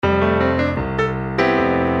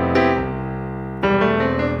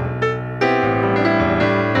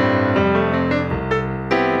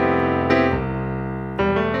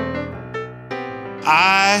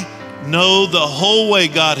No, the whole way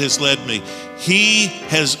God has led me. He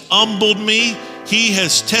has humbled me. He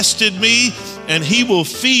has tested me, and he will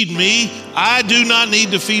feed me. I do not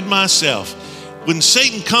need to feed myself. When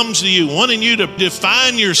Satan comes to you, wanting you to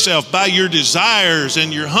define yourself by your desires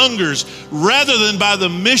and your hungers, rather than by the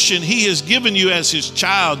mission he has given you as his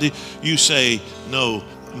child, you say, no,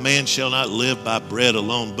 man shall not live by bread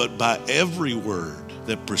alone, but by every word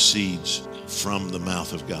that proceeds from the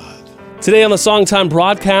mouth of God. Today on the Songtime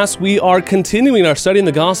broadcast, we are continuing our study in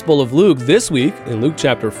the Gospel of Luke. This week, in Luke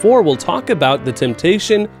chapter 4, we'll talk about the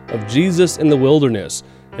temptation of Jesus in the wilderness.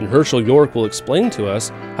 And Herschel York will explain to us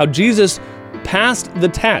how Jesus passed the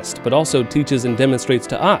test, but also teaches and demonstrates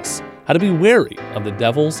to us how to be wary of the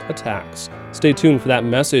devil's attacks. Stay tuned for that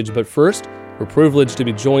message, but first, we're privileged to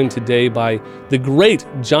be joined today by the great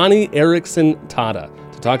Joni Eareckson Tada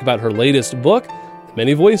to talk about her latest book,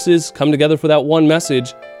 Many Voices Come Together for That One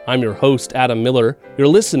Message. I'm your host, Adam Miller. You're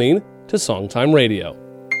listening to Songtime Radio.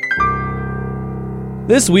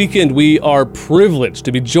 This weekend, we are privileged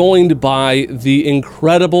to be joined by the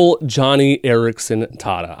incredible Joni Eareckson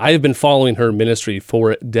Tada. I have been following her ministry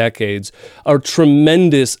for decades. A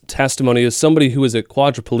tremendous testimony as somebody who is a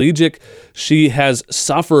quadriplegic. She has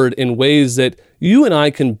suffered in ways that you and I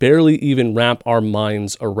can barely even wrap our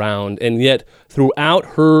minds around. And yet,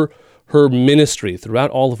 throughout her ministry, throughout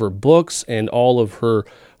all of her books and all of her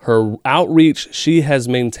outreach, she has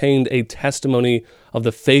maintained a testimony of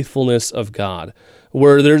the faithfulness of God.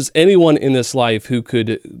 Where there's anyone in this life who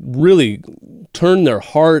could really turn their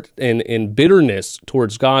heart and bitterness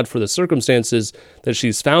towards God for the circumstances that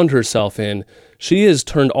she's found herself in, she has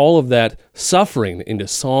turned all of that suffering into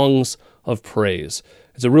songs of praise.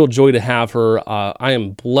 It's a real joy to have her. I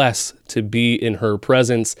am blessed to be in her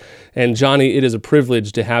presence. And Joni, it is a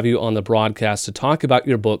privilege to have you on the broadcast to talk about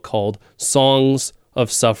your book called Songs of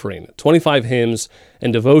Suffering, 25 Hymns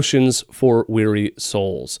and Devotions for Weary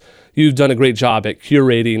Souls. You've done a great job at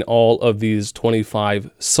curating all of these 25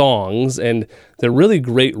 songs, and they're really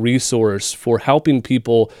great resource for helping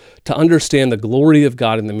people to understand the glory of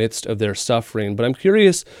God in the midst of their suffering. But I'm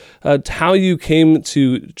curious how you came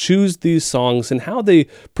to choose these songs and how they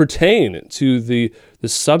pertain to the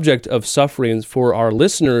subject of suffering for our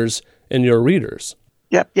listeners and your readers.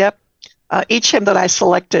 Yep. Each hymn that I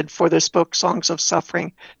selected for this book, Songs of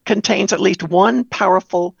Suffering, contains at least one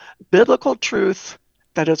powerful biblical truth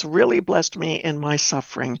that has really blessed me in my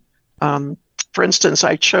suffering. For instance,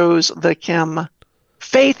 I chose the hymn,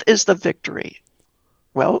 Faith is the Victory.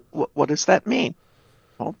 Well, what does that mean?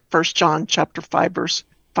 Well, 1 John chapter 5, verse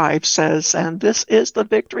 5 says, and this is the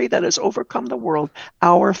victory that has overcome the world,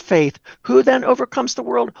 our faith. Who then overcomes the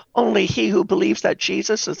world? Only he who believes that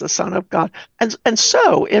Jesus is the Son of God. And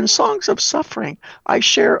so, in Songs of Suffering, I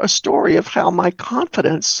share a story of how my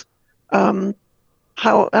confidence is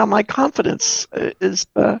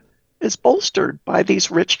bolstered by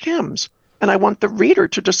these rich hymns. And I want the reader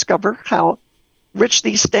to discover how rich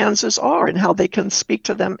these stanzas are and how they can speak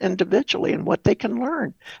to them individually and what they can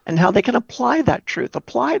learn and how they can apply that truth,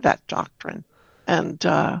 apply that doctrine. And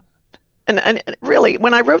really,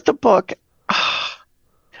 when I wrote the book,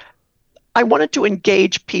 I wanted to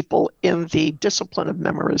engage people in the discipline of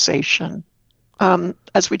memorization.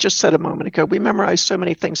 As we just said a moment ago, we memorize so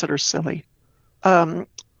many things that are silly.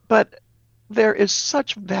 But there is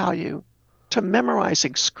such value to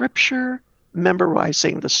memorizing scripture,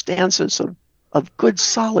 memorizing the stanzas of good,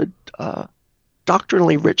 solid,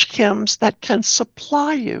 doctrinally rich hymns that can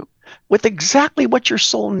supply you with exactly what your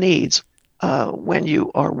soul needs when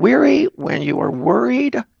you are weary, when you are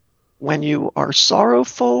worried, when you are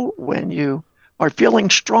sorrowful, when you are feeling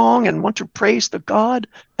strong and want to praise the God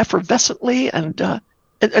effervescently.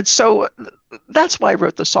 And so that's why I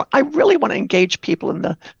wrote the song. I really want to engage people in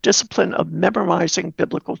the discipline of memorizing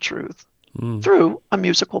biblical truth through a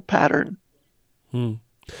musical pattern.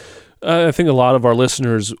 I think a lot of our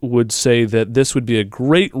listeners would say that this would be a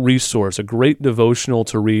great resource, a great devotional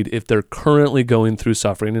to read if they're currently going through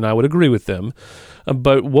suffering, and I would agree with them.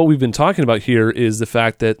 But what we've been talking about here is the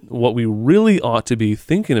fact that what we really ought to be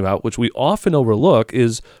thinking about, which we often overlook,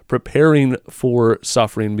 is preparing for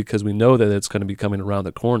suffering because we know that it's going to be coming around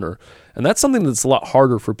the corner. And that's something that's a lot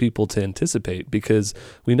harder for people to anticipate because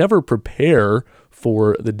we never prepare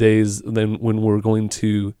for the days when we're going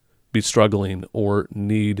to be struggling or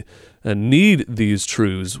need these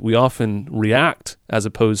truths. We often react as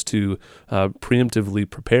opposed to preemptively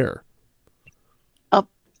prepare.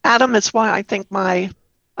 Adam, it's why I think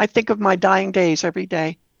of my dying days every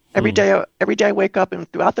day. Every day I wake up, and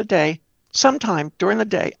throughout the day, sometime during the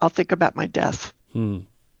day, I'll think about my death.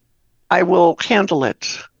 I will handle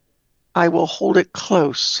it. I will hold it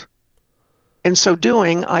close. in so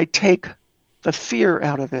doing, I take the fear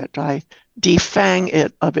out of it. I defang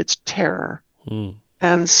it of its terror.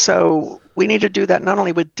 And so we need to do that not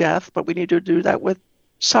only with death, but we need to do that with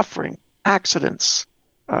suffering, accidents,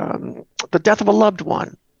 the death of a loved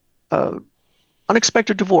one,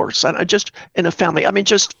 unexpected divorce, and just in a family. I mean,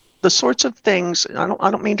 just the sorts of things. I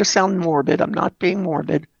don't mean to sound morbid. I'm not being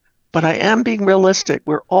morbid, but I am being realistic.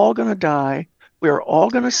 We're all going to die. We're all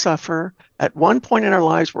going to suffer. At one point in our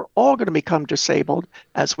lives, we're all going to become disabled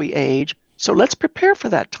as we age. So let's prepare for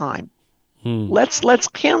that time. Let's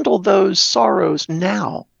handle those sorrows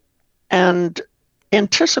now and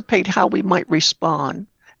anticipate how we might respond.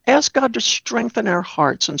 Ask God to strengthen our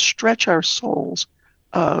hearts and stretch our souls,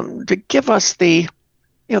 to give us the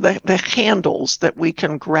handles that we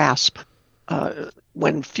can grasp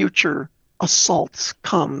when future assaults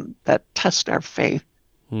come that test our faith.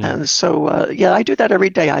 And so, I do that every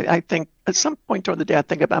day. I think at some point during the day, I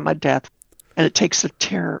think about my death, and it takes the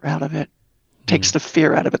terror out of it, takes the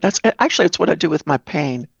fear out of it. It's what I do with my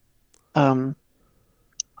pain. I'm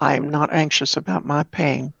not anxious about my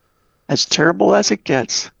pain, as terrible as it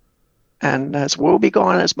gets, and as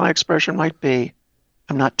woebegone as my expression might be.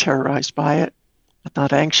 I'm not terrorized by it. I'm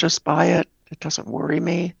not anxious by it. It doesn't worry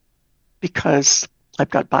me, because I've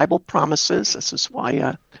got Bible promises. This is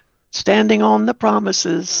why standing on the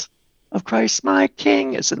promises of Christ my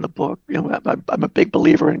King is in the book. I'm a big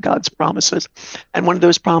believer in God's promises. And one of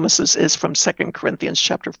those promises is from 2 Corinthians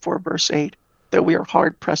chapter 4, verse 8, that we are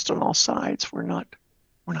hard pressed on all sides. We're not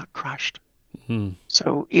crushed.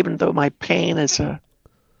 So even though my pain is a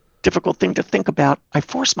difficult thing to think about, I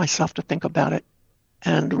force myself to think about it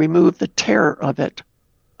and remove the terror of it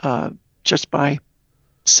just by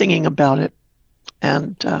singing about it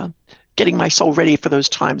and getting my soul ready for those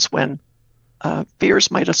times when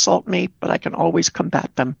fears might assault me, but I can always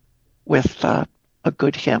combat them with a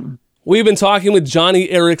good hymn. We've been talking with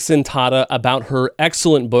Joni Eareckson Tada about her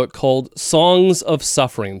excellent book called Songs of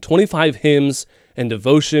Suffering, 25 Hymns and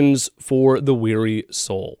Devotions for the Weary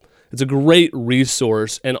Soul. It's a great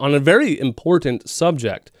resource and on a very important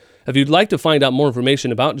subject. If you'd like to find out more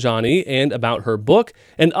information about Joni and about her book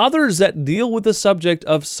and others that deal with the subject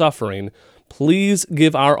of suffering, please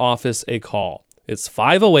give our office a call. It's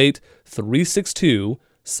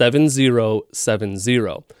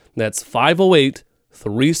 508-362-7070. That's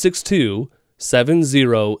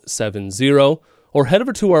 508-362-7070, or head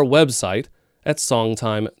over to our website at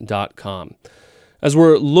songtime.com. As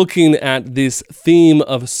we're looking at this theme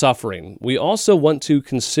of suffering, we also want to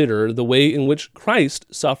consider the way in which Christ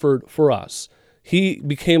suffered for us. He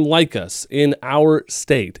became like us in our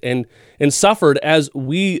state and suffered as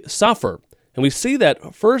we suffer. And we see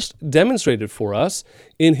that first demonstrated for us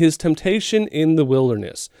in his temptation in the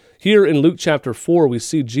wilderness. Here in Luke chapter 4, we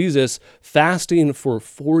see Jesus fasting for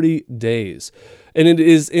 40 days. And it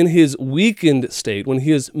is in his weakened state, when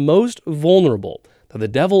he is most vulnerable, that the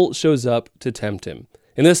devil shows up to tempt him.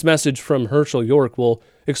 In this message from Herschel York, we'll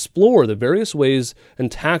explore the various ways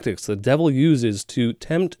and tactics the devil uses to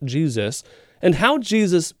tempt Jesus and how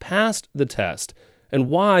Jesus passed the test and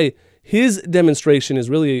why his demonstration is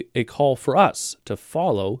really a call for us to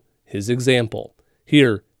follow his example.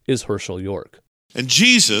 Here is Herschel York. And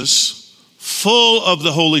Jesus, full of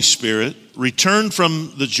the Holy Spirit, returned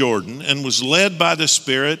from the Jordan and was led by the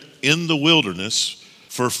Spirit in the wilderness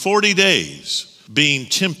for 40 days, being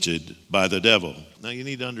tempted by the devil. Now you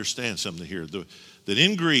need to understand something here. That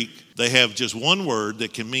in Greek, they have just one word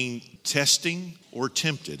that can mean testing or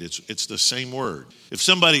tempted. It's the same word. If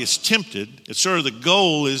somebody is tempted, it's sort of the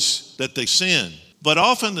goal is that they sin. But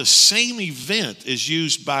often the same event is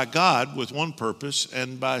used by God with one purpose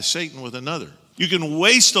and by Satan with another. You can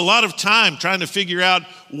waste a lot of time trying to figure out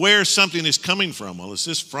where something is coming from. Well, is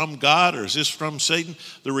this from God or is this from Satan?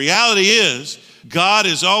 The reality is God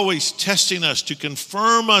is always testing us to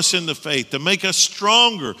confirm us in the faith, to make us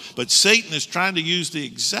stronger. But Satan is trying to use the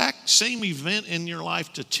exact same event in your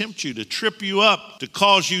life to tempt you, to trip you up, to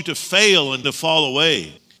cause you to fail and to fall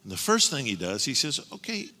away. And the first thing he does, he says,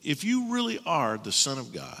 okay, if you really are the Son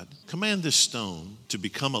of God, command this stone to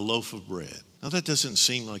become a loaf of bread. Now that doesn't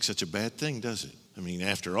seem like such a bad thing, does it? I mean,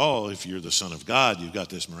 after all, if you're the Son of God, you've got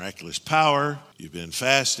this miraculous power, you've been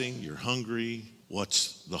fasting, you're hungry,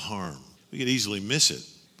 what's the harm? We could easily miss it.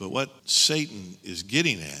 But what Satan is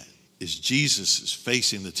getting at is Jesus is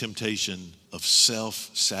facing the temptation of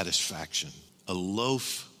self-satisfaction, a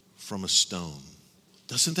loaf from a stone.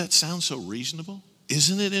 Doesn't that sound so reasonable?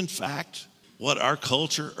 Isn't it, in fact, what our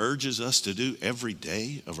culture urges us to do every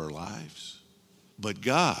day of our lives? But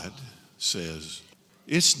God says,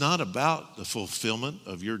 it's not about the fulfillment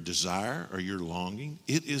of your desire or your longing.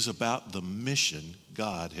 It is about the mission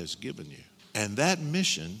God has given you. And that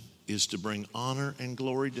mission is to bring honor and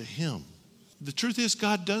glory to him. The truth is,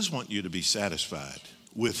 God does want you to be satisfied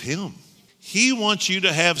with him. He wants you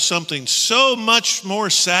to have something so much more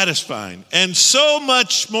satisfying and so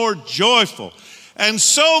much more joyful and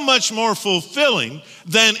so much more fulfilling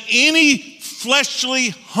than any fleshly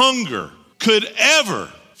hunger could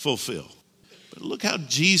ever fulfill. But look how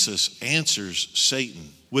Jesus answers Satan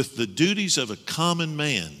with the duties of a common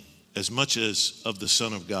man as much as of the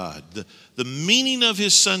Son of God. The meaning of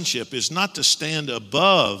his sonship is not to stand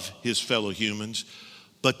above his fellow humans,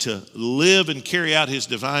 but to live and carry out his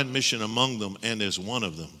divine mission among them and as one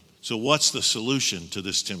of them. So what's the solution to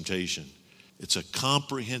this temptation? It's a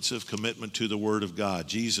comprehensive commitment to the Word of God.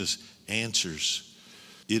 Jesus answers,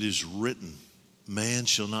 "It is written, man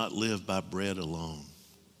shall not live by bread alone."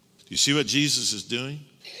 Do you see what Jesus is doing?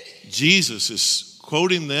 Jesus is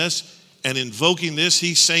quoting this and invoking this.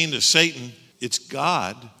 He's saying to Satan, it's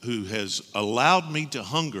God who has allowed me to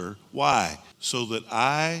hunger. Why? So that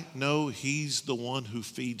I know he's the one who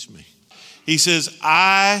feeds me. He says,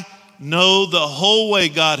 I know the whole way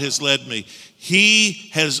God has led me.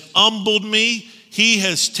 He has humbled me. He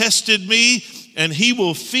has tested me, and he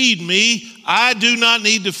will feed me. I do not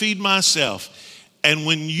need to feed myself. And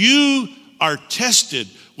when you are tested,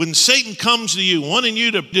 when Satan comes to you, wanting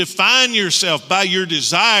you to define yourself by your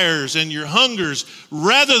desires and your hungers,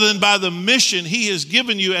 rather than by the mission he has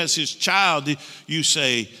given you as his child, you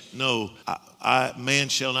say, no, man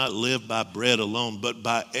shall not live by bread alone, but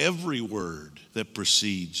by every word that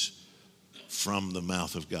proceeds from the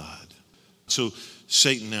mouth of God. So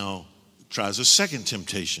Satan now tries a second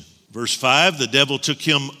temptation. Verse 5, the devil took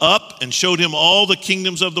him up and showed him all the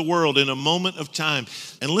kingdoms of the world in a moment of time.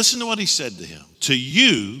 And listen to what he said to him. To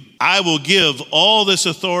you, I will give all this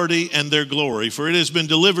authority and their glory, for it has been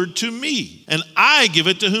delivered to me, and I give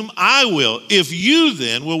it to whom I will. If you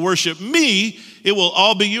then will worship me, it will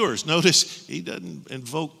all be yours. Notice he doesn't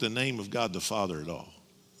invoke the name of God the Father at all.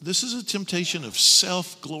 This is a temptation of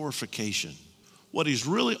self-glorification. What he's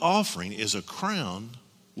really offering is a crown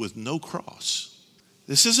with no cross.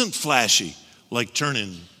 This isn't flashy, like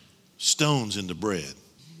turning stones into bread.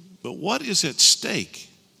 But what is at stake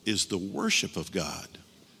is the worship of God.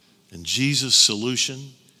 And Jesus'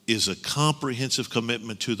 solution is a comprehensive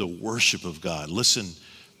commitment to the worship of God. Listen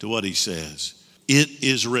to what he says. It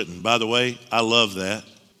is written. By the way, I love that.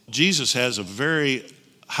 Jesus has a very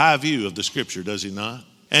high view of the scripture, does he not?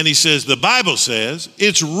 And he says, the Bible says,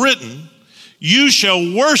 it's written, you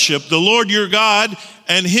shall worship the Lord your God,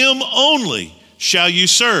 and him only shall you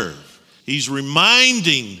serve. He's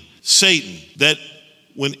reminding Satan that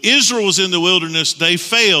when Israel was in the wilderness, they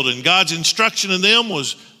failed, and God's instruction to them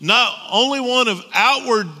was not only one of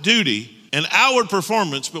outward duty and outward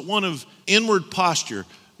performance, but one of inward posture.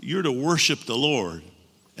 You're to worship the Lord.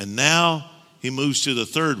 And now he moves to the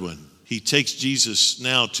third one. He takes Jesus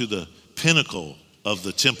now to the pinnacle of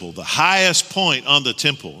the temple, the highest point on the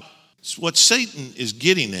temple. So what Satan is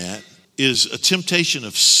getting at is a temptation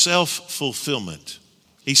of self-fulfillment.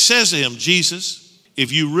 He says to him, Jesus,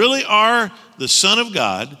 if you really are the Son of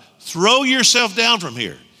God, throw yourself down from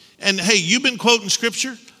here. And hey, you've been quoting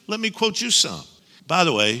scripture. Let me quote you some. By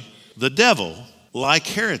the way, the devil, like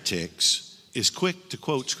heretics, is quick to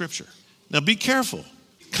quote scripture. Now be careful.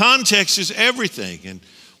 Context is everything. And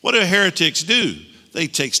what do heretics do? They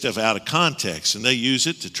take stuff out of context and they use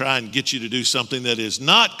it to try and get you to do something that is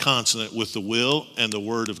not consonant with the will and the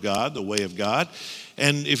word of God, the way of God.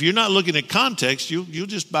 And if you're not looking at context, you'll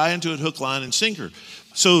just buy into it hook, line, and sinker.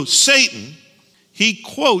 So Satan, he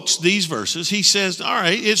quotes these verses. He says, all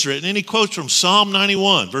right, it's written. And he quotes from Psalm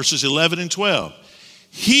 91, verses 11 and 12.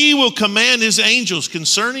 He will command his angels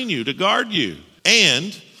concerning you to guard you.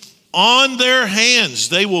 And on their hands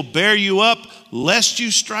they will bear you up, lest you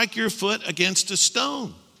strike your foot against a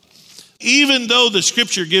stone. Even though the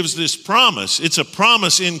scripture gives this promise, it's a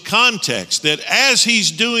promise in context that as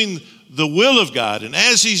he's doing the will of God and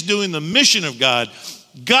as he's doing the mission of God,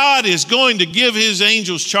 God is going to give his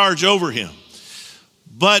angels charge over him.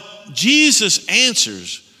 But Jesus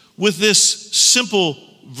answers with this simple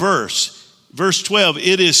verse. Verse 12,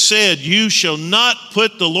 it is said, you shall not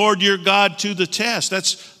put the Lord your God to the test.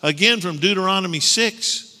 That's again from Deuteronomy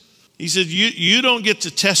 6. He said, you don't get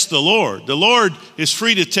to test the Lord. The Lord is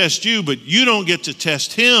free to test you, but you don't get to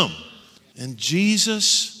test him. And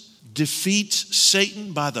Jesus defeats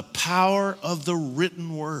Satan by the power of the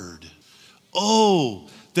written word. Oh,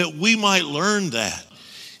 that we might learn that.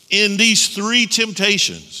 In these three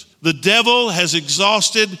temptations, the devil has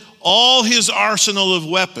exhausted all his arsenal of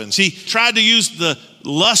weapons. He tried to use the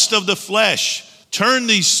lust of the flesh Turn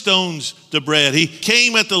these stones to bread. He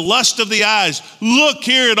came at the lust of the eyes. Look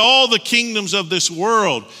here at all the kingdoms of this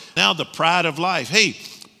world. Now the pride of life. Hey,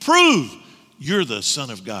 prove you're the Son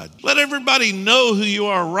of God. Let everybody know who you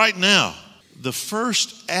are right now. The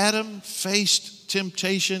first Adam faced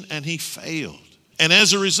temptation and he failed. And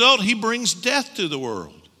as a result, he brings death to the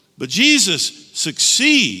world. But Jesus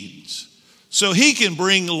succeeds so he can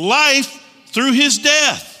bring life through his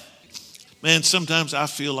death. Man, sometimes I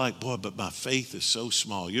feel like, boy, but my faith is so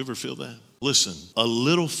small. You ever feel that? Listen, a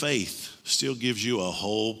little faith still gives you a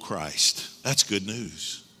whole Christ. That's good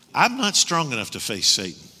news. I'm not strong enough to face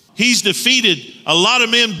Satan. He's defeated a lot of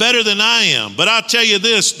men better than I am. But I'll tell you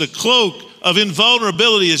this, the cloak of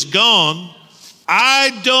invulnerability is gone.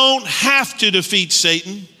 I don't have to defeat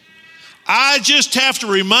Satan. I just have to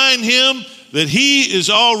remind him that he is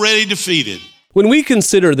already defeated. When we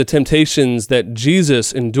consider the temptations that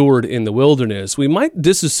Jesus endured in the wilderness, we might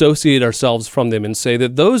disassociate ourselves from them and say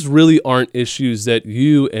that those really aren't issues that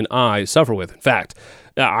you and I suffer with. In fact,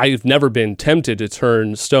 I've never been tempted to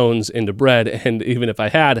turn stones into bread, and even if I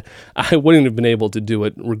had, I wouldn't have been able to do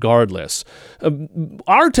it regardless.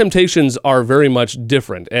 Our temptations are very much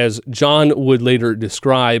different. As John would later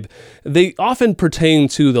describe, they often pertain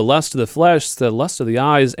to the lust of the flesh, the lust of the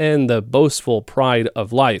eyes, and the boastful pride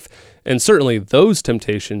of life. And certainly those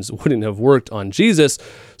temptations wouldn't have worked on Jesus.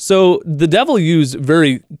 So the devil used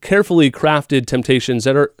very carefully crafted temptations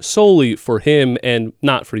that are solely for him and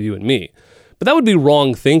not for you and me. But that would be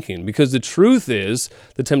wrong thinking, because the truth is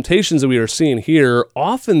the temptations that we are seeing here,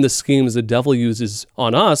 often the schemes the devil uses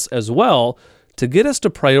on us as well to get us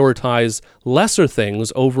to prioritize lesser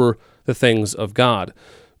things over the things of God.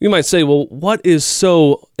 You might say, well, what is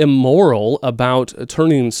so immoral about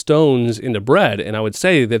turning stones into bread? And I would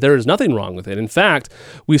say that there is nothing wrong with it. In fact,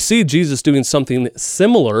 we see Jesus doing something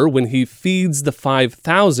similar when he feeds the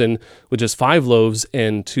 5,000, which is 5 loaves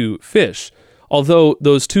and 2 fish. Although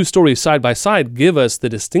those two stories side by side give us the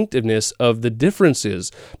distinctiveness of the differences,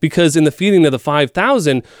 because in the feeding of the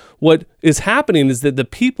 5,000, what is happening is that the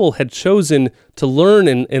people had chosen to learn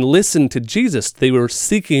and listen to Jesus. They were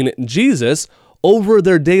seeking Jesus over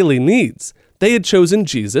their daily needs. They had chosen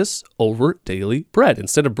Jesus over daily bread.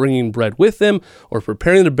 Instead of bringing bread with them or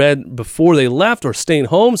preparing the bread before they left or staying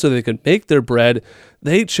home so they could make their bread,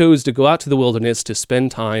 they chose to go out to the wilderness to spend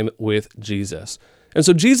time with Jesus. And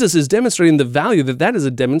so Jesus is demonstrating the value that is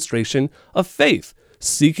a demonstration of faith,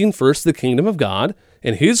 seeking first the kingdom of God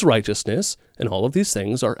and his righteousness, and all of these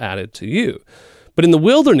things are added to you. But in the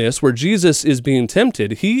wilderness where Jesus is being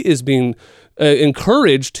tempted, he is being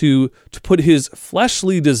encouraged to put his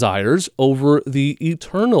fleshly desires over the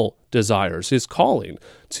eternal desires, his calling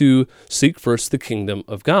to seek first the kingdom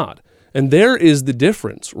of God. And there is the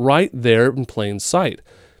difference right there in plain sight.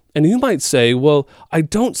 And you might say, well, I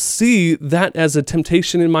don't see that as a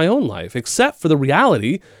temptation in my own life, except for the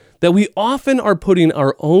reality that we often are putting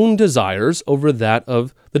our own desires over that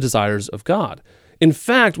of the desires of God. In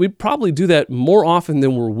fact, we probably do that more often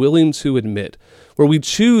than we're willing to admit, where we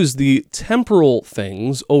choose the temporal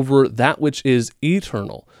things over that which is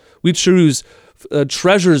eternal. We choose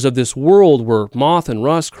treasures of this world where moth and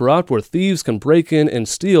rust corrupt, where thieves can break in and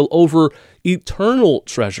steal, over eternal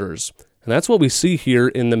treasures. And that's what we see here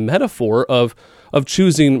in the metaphor of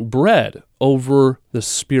choosing bread over the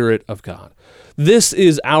Spirit of God. This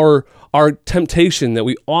is our temptation that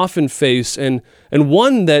we often face, and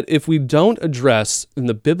one that if we don't address in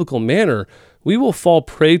the biblical manner, we will fall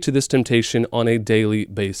prey to this temptation on a daily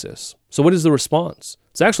basis. So what is the response?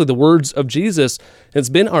 It's actually the words of Jesus. It's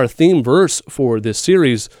been our theme verse for this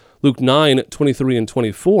series, Luke 9:23 and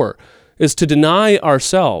 24. Is to deny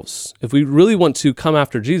ourselves. If we really want to come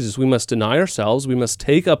after Jesus, we must deny ourselves, we must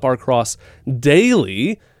take up our cross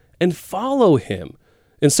daily and follow him.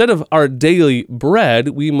 Instead of our daily bread,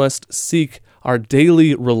 we must seek our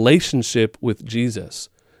daily relationship with Jesus.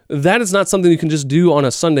 That is not something you can just do on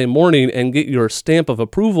a Sunday morning and get your stamp of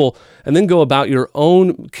approval and then go about your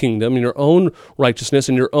own kingdom and your own righteousness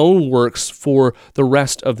and your own works for the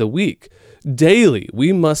rest of the week. Daily,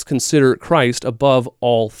 we must consider Christ above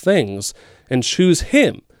all things and choose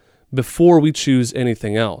him before we choose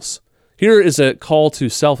anything else. Here is a call to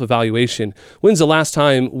self-evaluation. When's the last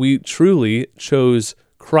time we truly chose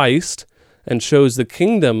Christ and chose the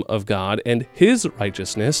kingdom of God and his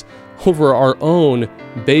righteousness over our own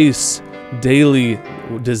base daily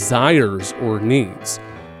desires or needs?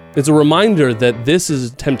 It's a reminder that this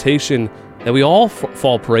is a temptation that we all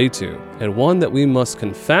fall prey to, and one that we must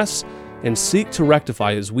confess and seek to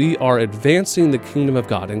rectify as we are advancing the kingdom of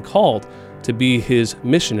God and called to be his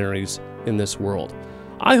missionaries in this world.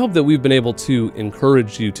 I hope that we've been able to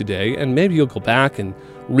encourage you today, and maybe you'll go back and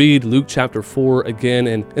read Luke chapter 4 again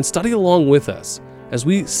and study along with us as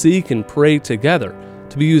we seek and pray together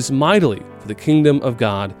to be used mightily for the kingdom of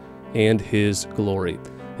God and His glory.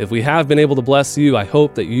 If we have been able to bless you, I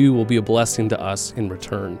hope that you will be a blessing to us in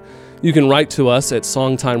return. You can write to us at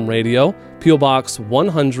Songtime Radio, P.O. Box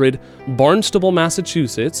 100, Barnstable,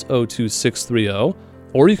 Massachusetts, 02630,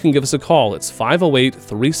 or you can give us a call. It's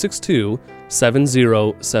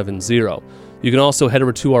 508-362-7070. You can also head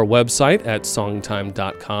over to our website at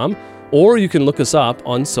songtime.com, or you can look us up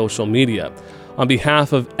on social media. On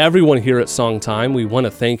behalf of everyone here at Songtime, we want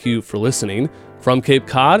to thank you for listening. From Cape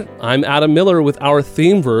Cod, I'm Adam Miller with our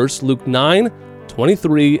theme verse, Luke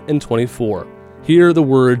 9:23 and 24. Hear the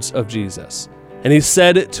words of Jesus. And He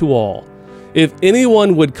said to all, "If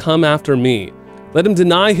anyone would come after me, let him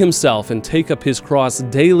deny himself and take up his cross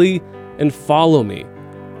daily and follow me.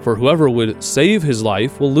 For whoever would save his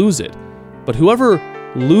life will lose it, but whoever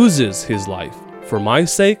loses his life for my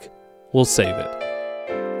sake will save it."